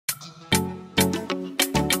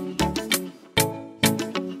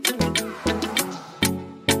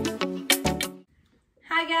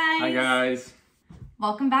Hi guys.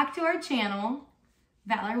 Welcome back to our channel.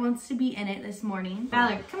 Valor wants to be in it this morning.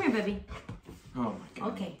 Valor, come here, baby. Oh my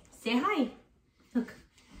god. Okay, say hi. Look.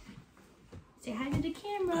 Say hi to the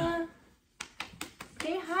camera.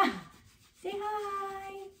 Say hi. Say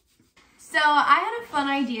hi. So I had a fun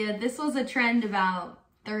idea. This was a trend about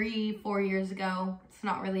 3-4 years ago. It's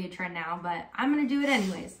not really a trend now, but I'm gonna do it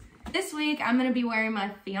anyways. This week, I'm gonna be wearing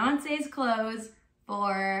my fiance's clothes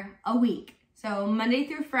for a week. So Monday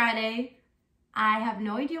through Friday, I have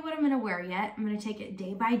no idea what I'm gonna wear yet. I'm gonna take it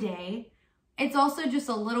day by day. It's also just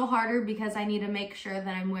a little harder because I need to make sure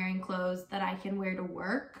that I'm wearing clothes that I can wear to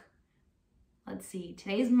work. Let's see,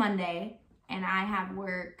 today's Monday, and I have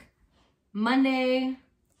work Monday,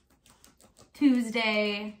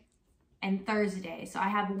 Tuesday, and Thursday. So I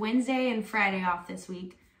have Wednesday and Friday off this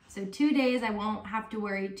week. So 2 days I won't have to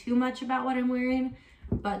worry too much about what I'm wearing,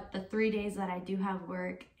 but the 3 days that I do have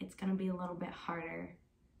work, it's gonna be a little bit harder.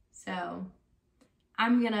 So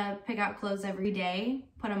I'm gonna pick out clothes every day,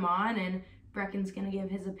 put them on, and Brecken's gonna give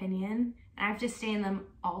his opinion. And I have to stay in them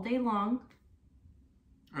all day long.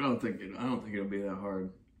 I don't think it'll be that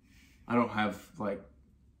hard. I don't have like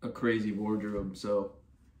a crazy wardrobe, so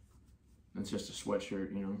it's just a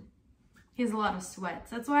sweatshirt, you know. He has a lot of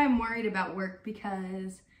sweats. That's why I'm worried about work,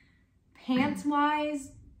 because pants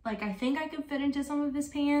wise, like I think I could fit into some of his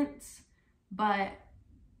pants, but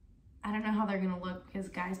I don't know how they're gonna look because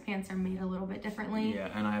guys' pants are made a little bit differently. Yeah,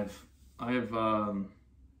 and I have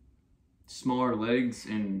smaller legs,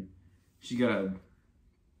 and she got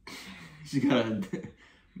a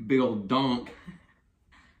big old donk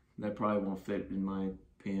that probably won't fit in my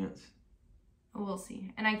pants. We'll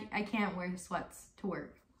see. And I can't wear sweats to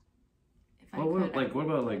work. If Well, what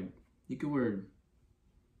about like you could wear?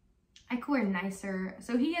 I could wear nicer.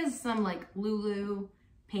 So he has some like Lulu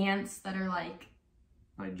pants that are like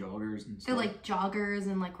Joggers and stuff. They're like joggers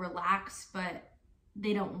and like relaxed, but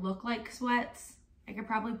they don't look like sweats. I could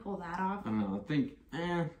probably pull that off. I don't know. I think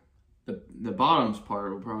the bottoms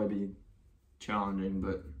part will probably be challenging,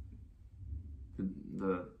 but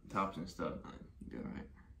the tops and stuff, I'd be all right.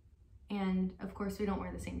 And of course, we don't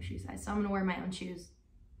wear the same shoe size, so I'm gonna wear my own shoes,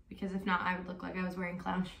 because if not, I would look like I was wearing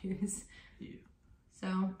clown shoes. Yeah.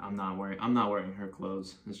 So I'm not wearing her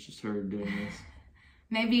clothes. It's just her doing this.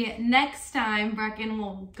 Maybe next time Brecken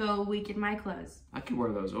will go a week in my clothes. I could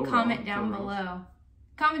wear those over. Comment down below.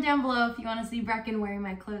 Comment down below if you want to see Brecken wearing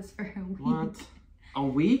my clothes for a week. What? A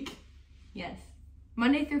week? Yes.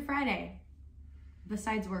 Monday through Friday.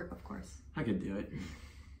 Besides work, of course. I could do it.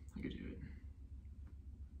 I could do it.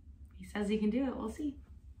 He says he can do it. We'll see.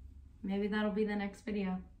 Maybe that'll be the next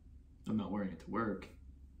video. I'm not wearing it to work.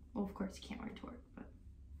 Well, of course you can't wear it to work, but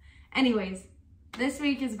anyways, this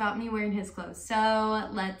week is about me wearing his clothes. So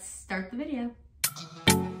let's start the video.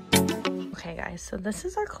 Okay guys, so this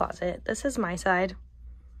is our closet. This is my side.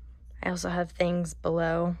 I also have things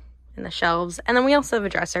below in the shelves. And then we also have a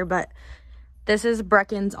dresser, but this is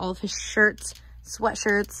Brecken's, all of his shirts,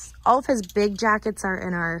 sweatshirts, all of his big jackets are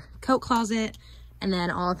in our coat closet, and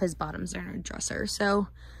then all of his bottoms are in our dresser. So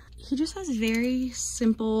he just has very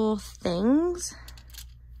simple things.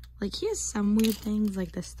 Like he has some weird things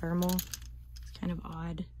like this thermal. It's kind of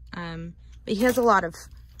odd. But he has a lot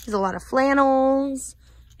of flannels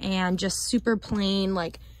and just super plain,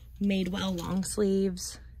 like Madewell long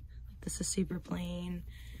sleeves. This is super plain.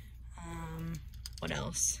 What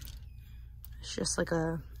else? It's just like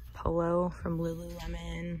a polo from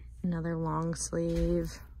Lululemon. Another long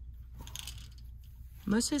sleeve.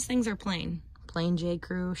 Most of his things are plain. Plain J.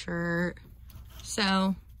 Crew shirt.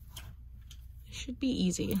 So it should be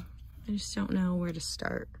easy. I just don't know where to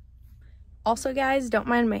start. Also guys, don't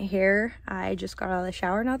mind my hair. I just got out of the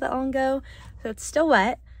shower not that long ago, so it's still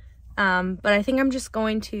wet. But I think I'm just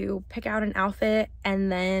going to pick out an outfit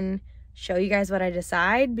and then show you guys what I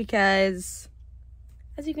decide, because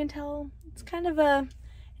as you can tell, it's kind of a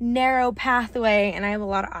narrow pathway and I have a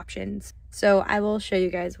lot of options. So I will show you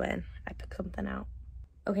guys when I pick something out.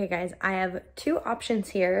 Okay guys, I have 2 options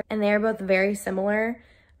here and they are both very similar.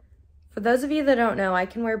 For those of you that don't know, I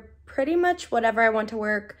can wear pretty much whatever I want to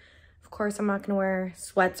work. Of course, I'm not gonna wear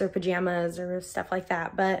sweats or pajamas or stuff like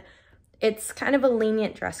that, but it's kind of a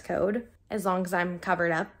lenient dress code as long as I'm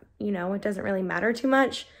covered up. You know, it doesn't really matter too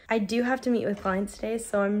much. I do have to meet with clients today,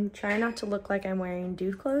 so I'm trying not to look like I'm wearing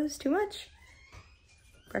dude clothes too much.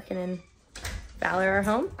 Brecken and Valor are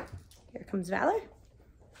home. Here comes Valor.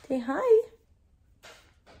 Say hi.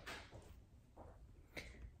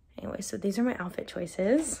 Anyway, so these are my outfit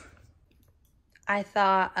choices. I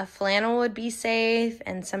thought a flannel would be safe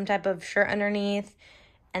and some type of shirt underneath.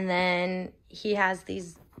 And then he has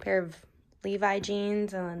these pair of Levi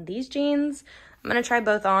jeans and then these jeans. I'm gonna try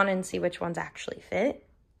both on and see which ones actually fit.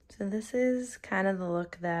 So this is kind of the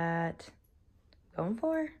look that I'm going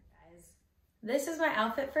for. This is my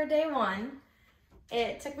outfit for day one.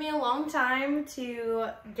 It took me a long time to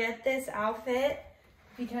get this outfit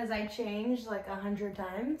because I changed like 100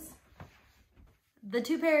 times. The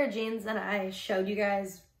 2 pair of jeans that I showed you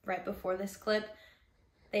guys right before this clip,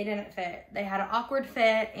 they didn't fit. They had an awkward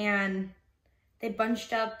fit and they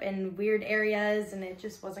bunched up in weird areas and it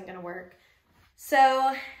just wasn't gonna work.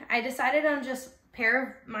 So I decided on just a pair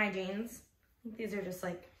of my jeans. I think these are just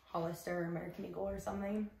like Hollister or American Eagle or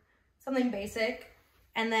something basic.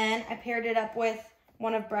 And then I paired it up with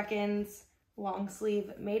one of Brecken's long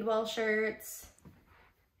sleeve Madewell shirts.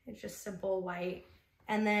 It's just simple white.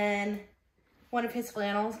 And then one of his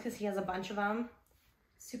flannels because he has a bunch of them.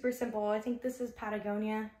 Super simple. I think this is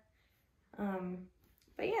Patagonia.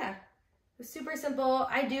 But yeah, it's super simple.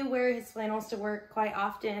 I do wear his flannels to work quite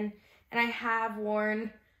often. And I have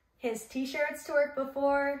worn his t-shirts to work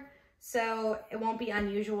before, so it won't be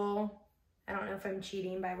unusual. I don't know if I'm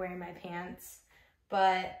cheating by wearing my pants,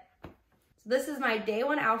 but so this is my day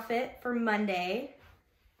one outfit for Monday,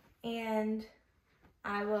 and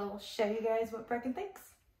I will show you guys what Brecken thinks.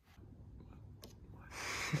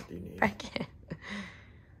 What do you need? Brecken,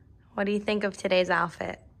 what do you think of today's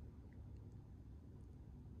outfit?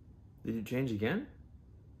 Did you change again?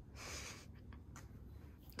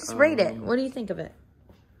 Just rate it. What do you think of it?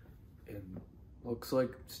 It looks like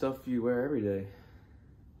stuff you wear every day.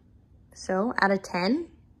 So, out of 10?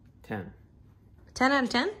 10. 10 out of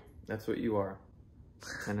 10? That's what you are.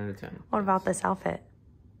 10 out of 10. What about this outfit?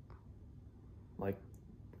 Like,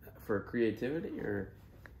 for creativity or?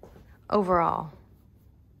 Overall.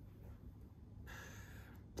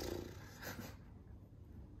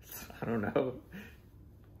 I don't know.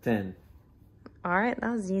 10. All right,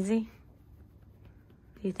 that was easy.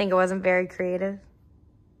 Do you think it wasn't very creative?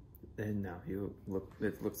 And no,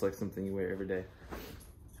 it looks like something you wear every day.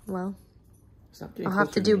 Well, Stop getting I'll have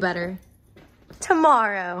closer to do me. better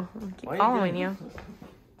tomorrow. I'll keep Why are following you.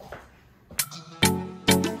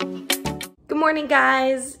 Good morning,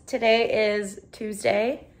 guys. Today is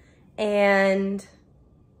Tuesday, and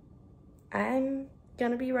I'm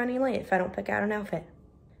gonna be running late if I don't pick out an outfit.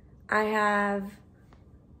 I have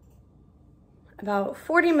about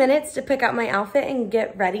 40 minutes to pick out my outfit and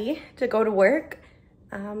get ready to go to work.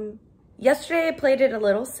 Yesterday I played it a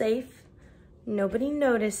little safe. Nobody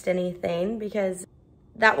noticed anything because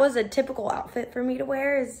that was a typical outfit for me to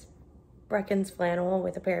wear, is Brecken's flannel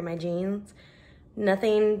with a pair of my jeans.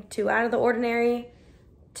 Nothing too out of the ordinary.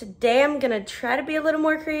 Today I'm gonna try to be a little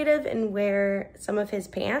more creative and wear some of his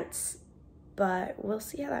pants, but we'll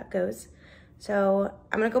see how that goes. So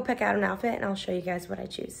I'm gonna go pick out an outfit and I'll show you guys what I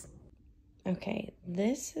choose. Okay,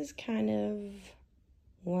 this is kind of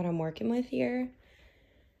what I'm working with here.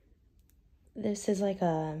 This is like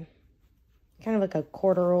a, kind of like a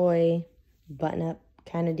corduroy button-up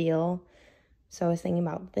kind of deal. So I was thinking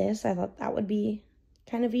about this. I thought that would be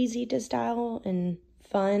kind of easy to style and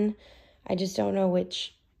fun. I just don't know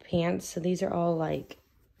which pants. So these are all like,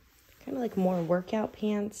 kind of like more workout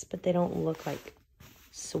pants, but they don't look like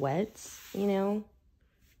sweats, you know?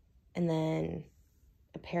 And then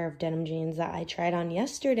a pair of denim jeans that I tried on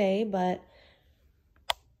yesterday, but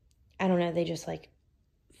I don't know, they just like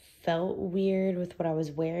felt weird with what I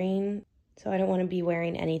was wearing. So I don't want to be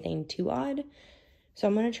wearing anything too odd. So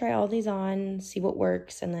I'm going to try all these on, see what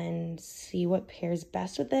works, and then see what pairs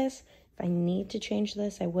best with this. If I need to change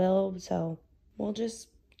this, I will. So we'll just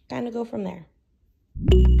kind of go from there.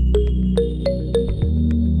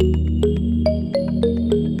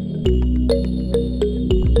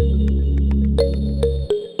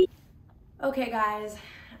 Okay guys,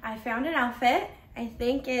 I found an outfit. I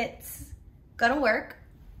think it's gonna work.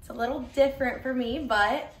 It's a little different for me,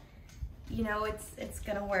 but you know, it's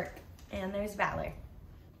gonna work. And there's Valor.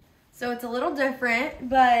 So it's a little different,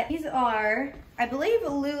 but these are, I believe,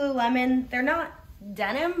 Lululemon. They're not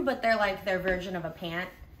denim, but they're like their version of a pant.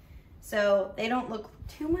 So they don't look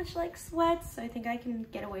too much like sweats, so I think I can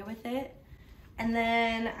get away with it. And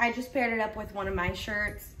then I just paired it up with one of my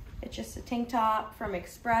shirts. It's just a tank top from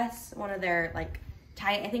Express, one of their like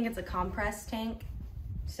tight, I think it's a compressed tank.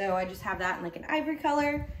 So I just have that in like an ivory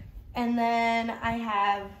color. And then I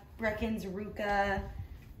have Brecken's Ruka,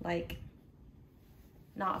 like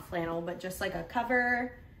not a flannel, but just like a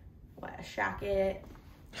cover, what, a shacket.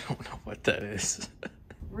 I don't know what that is.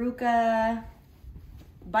 Ruka,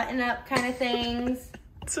 button up kind of things.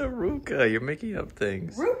 It's a Ruka. You're making up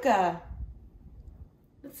things. Ruka.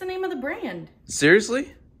 That's the name of the brand.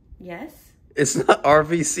 Seriously? Yes. It's not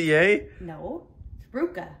RVCA? No. It's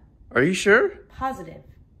Ruka. Are you sure? Positive.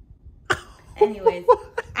 Anyways,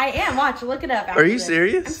 I am. Watch, look it up. Are you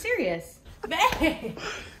serious? I'm serious.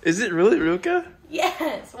 Is it really Ruka?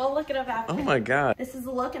 Yes. We'll look it up after. Oh my God. This is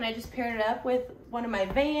the look, and I just paired it up with one of my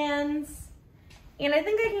Vans, and I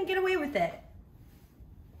think I can get away with it.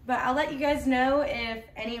 But I'll let you guys know if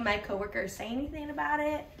any of my coworkers say anything about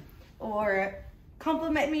it or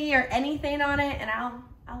compliment me or anything on it, and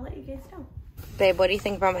I'll let you guys know. Babe, what do you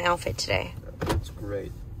think about my outfit today? It's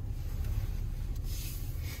great.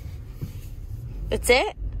 That's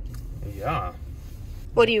it? Yeah.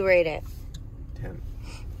 What do you rate it? 10.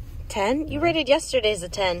 10? You rated yesterday's a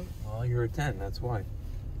 10. Well, you're a 10, that's why.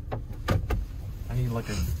 I need like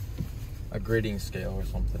a grading scale or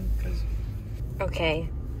something, because... Okay.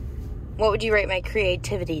 What would you rate my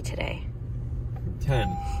creativity today? 10.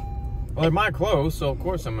 Well, they're my clothes, so of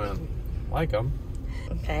course I'm gonna like them.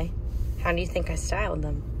 Okay. How do you think I styled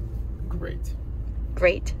them? Great.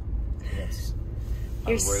 Great? Yes.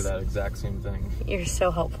 I would wear that exact same thing. You're so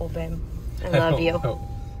helpful, babe. I love you.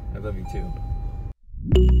 I love you too.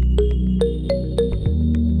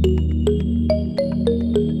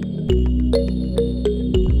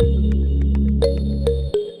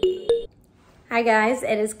 Hi guys,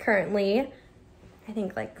 it is currently, I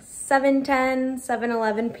think like 7:10,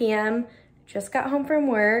 7:11 p.m. Just got home from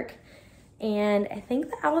work, and I think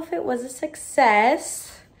the outfit was a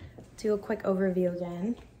success. Do a quick overview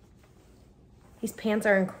again. These pants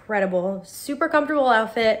are incredible, super comfortable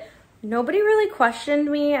outfit. Nobody really questioned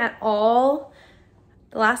me at all.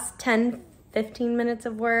 The last 10, 15 minutes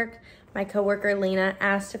of work, my coworker Lena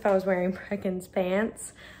asked if I was wearing Brecken's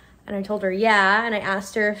pants, and I told her yeah, and I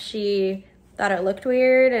asked her if she thought it looked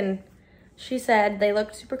weird, and she said they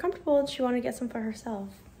looked super comfortable and she wanted to get some for herself.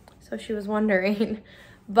 So she was wondering.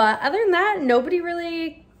 But other than that, nobody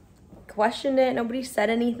really questioned it. Nobody said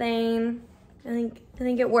anything. I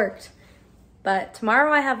think it worked. But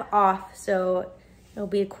tomorrow I have off, so it'll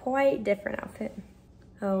be a quite different outfit.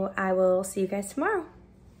 So I will see you guys tomorrow.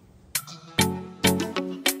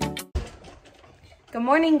 Good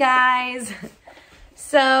morning, guys.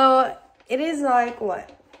 So it is like,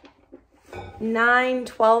 what?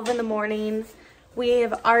 9:12 in the morning. We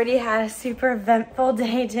have already had a super eventful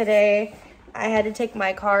day today. I had to take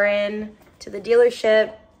my car in to the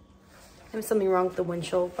dealership. There was something wrong with the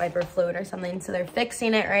windshield wiper fluid or something, so they're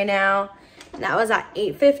fixing it right now. And that was at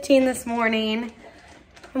 8:15 this morning.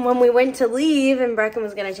 And when we went to leave, and Brecken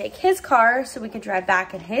was gonna take his car so we could drive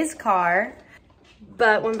back in his car,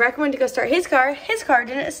 but when Brecken went to go start his car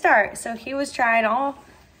didn't start. So he was trying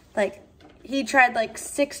he tried like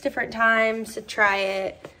 6 different times to try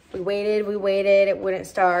it. We waited, it wouldn't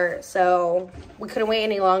start. So we couldn't wait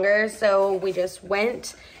any longer. So we just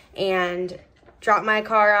went and dropped my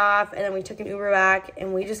car off, and then we took an Uber back,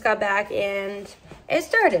 and we just got back and it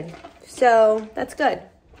started. So that's good.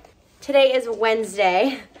 Today is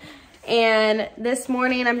Wednesday, and this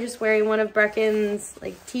morning I'm just wearing one of Brecken's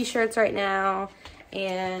like t-shirts right now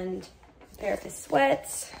and a pair of his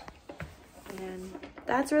sweats. And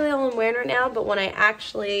that's really all I'm wearing right now, but when I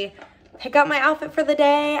actually pick out my outfit for the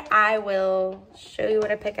day, I will show you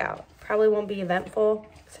what I pick out. Probably won't be eventful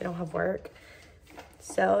because I don't have work.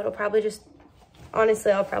 So it'll probably just,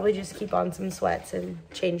 honestly, I'll probably just keep on some sweats and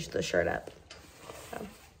change the shirt up. So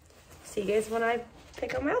see you guys when I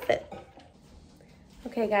pick out my outfit.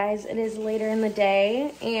 Okay guys, it is later in the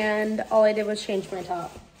day, and all I did was change my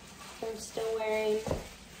top. So I'm still wearing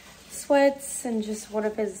sweats and just one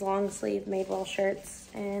of his long sleeve Madewell shirts,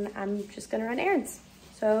 and I'm just gonna run errands.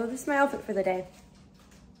 So this is my outfit for the day.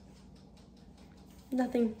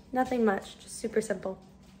 Nothing much, just super simple.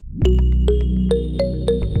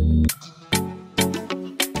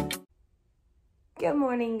 Good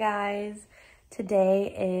morning, guys.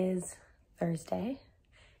 Today is Thursday,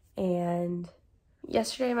 and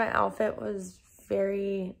yesterday my outfit was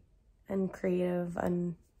very uncreative,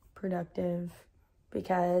 unproductive,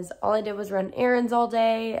 because all I did was run errands all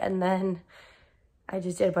day, and then I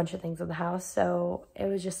just did a bunch of things in the house. So it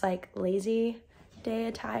was just like lazy day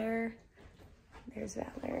attire. There's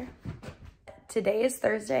Valor. Today is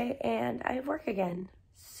Thursday and I have work again.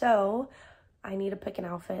 So I need to pick an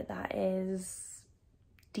outfit that is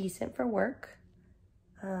decent for work.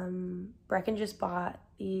 Brecken just bought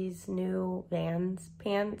these new Vans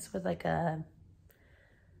pants with like a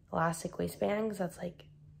elastic waistband, because that's like,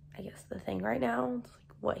 I guess, the thing right now. It's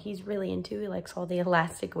like what he's really into. He likes all the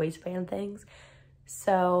elastic waistband things.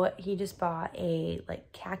 So he just bought a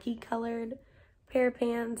like khaki colored pair of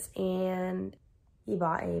pants, and he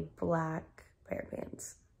bought a black pair of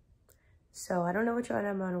pants. So I don't know which one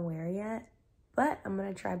I'm gonna wear yet, but I'm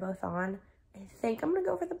gonna try both on. I think I'm gonna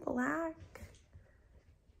go for the black.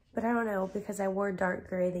 But I don't know, because I wore dark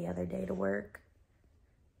gray the other day to work.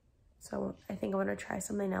 So I think I want to try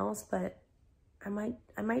something else, but I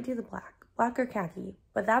might do the black or khaki,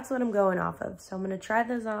 but that's what I'm going off of. So I'm going to try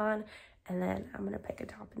those on, and then I'm going to pick a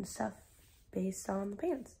top and stuff based on the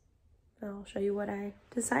pants. And I'll show you what I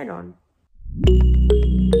decide on.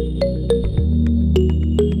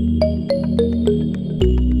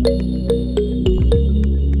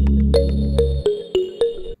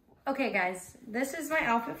 Okay guys, this is my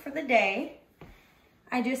outfit for the day.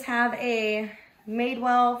 I just have a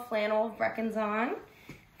Madewell flannel Brecken's on.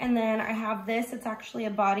 And then I have this, it's actually a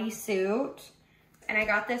bodysuit. And I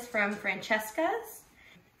got this from Francesca's.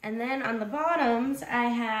 And then on the bottoms, I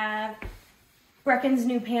have Brecken's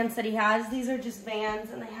new pants that he has. These are just Vans,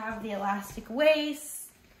 and they have the elastic waist.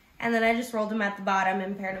 And then I just rolled them at the bottom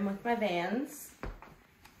and paired them with my Vans.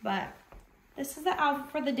 But this is the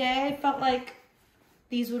outfit for the day. I felt like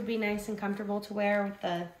these would be nice and comfortable to wear with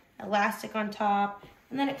the elastic on top.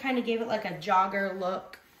 And then it kind of gave it like a jogger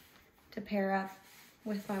look to pair up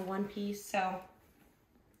with my one piece. So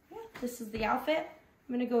yeah, this is the outfit.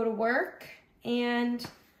 I'm gonna go to work and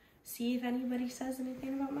see if anybody says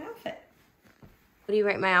anything about my outfit. What do you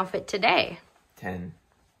rate my outfit today? 10.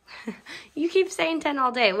 You keep saying 10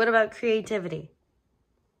 all day. What about creativity?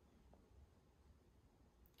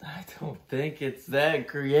 I don't think it's that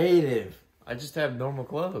creative. I just have normal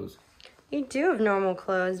clothes. You do have normal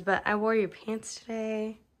clothes, but I wore your pants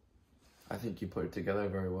today. I think you put it together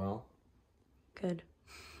very well. Good.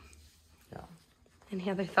 Yeah. Any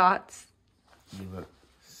other thoughts? You look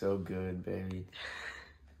so good, baby.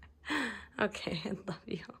 Okay, I love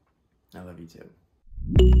you. I love you too.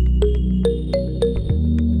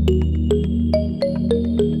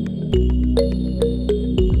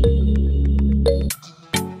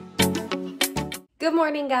 Good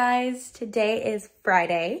morning, guys. Today is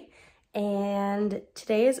Friday, and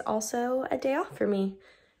today is also a day off for me.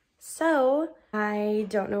 So I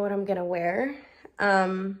don't know what I'm gonna wear.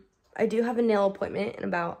 I do have a nail appointment in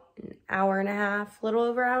about an hour and a half, a little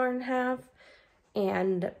over an hour and a half,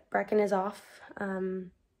 and Brecken is off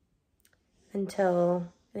until,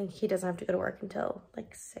 I think he doesn't have to go to work until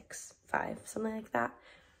like 6, 5, something like that.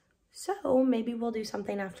 So maybe we'll do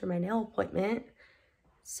something after my nail appointment.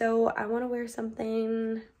 So I want to wear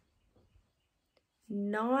something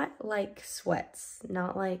not like sweats,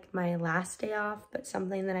 not like my last day off, but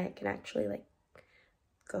something that I can actually like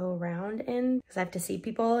go around in, because I have to see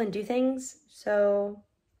people and do things. So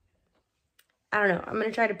I don't know. I'm going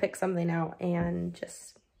to try to pick something out and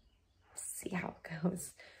just see how it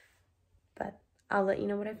goes. But I'll let you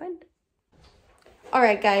know what I find. All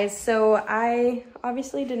right, guys. So I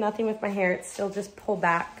obviously did nothing with my hair. It's still just pulled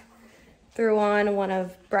back. Threw on one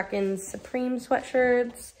of Brecken's Supreme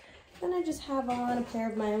sweatshirts. Then I just have on a pair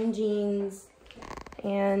of my own jeans.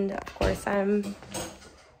 And of course I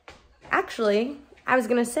was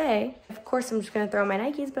gonna say, of course I'm just gonna throw on my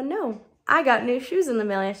Nikes, but no. I got new shoes in the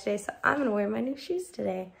mail yesterday, so I'm gonna wear my new shoes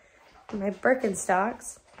today. My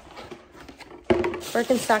Birkenstocks.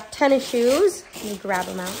 Birkenstock tennis shoes. Let me grab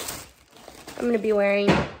them out. I'm gonna be wearing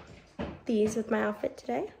these with my outfit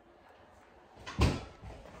today.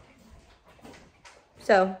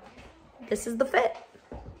 So, this is the fit.